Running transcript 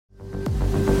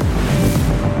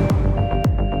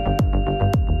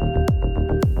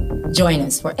Join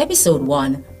us for episode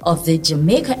 1 of the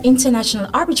Jamaica International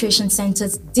Arbitration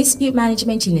Center's Dispute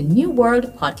Management in a New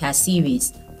World podcast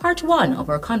series, part 1 of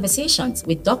our conversations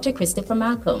with Dr. Christopher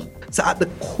Malcolm. So at the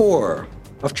core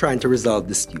of trying to resolve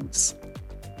disputes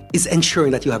is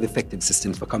ensuring that you have effective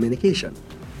systems for communication.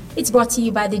 It's brought to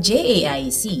you by the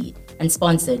JAIC and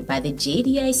sponsored by the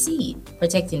JDIC,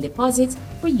 protecting deposits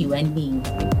for you and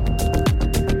me.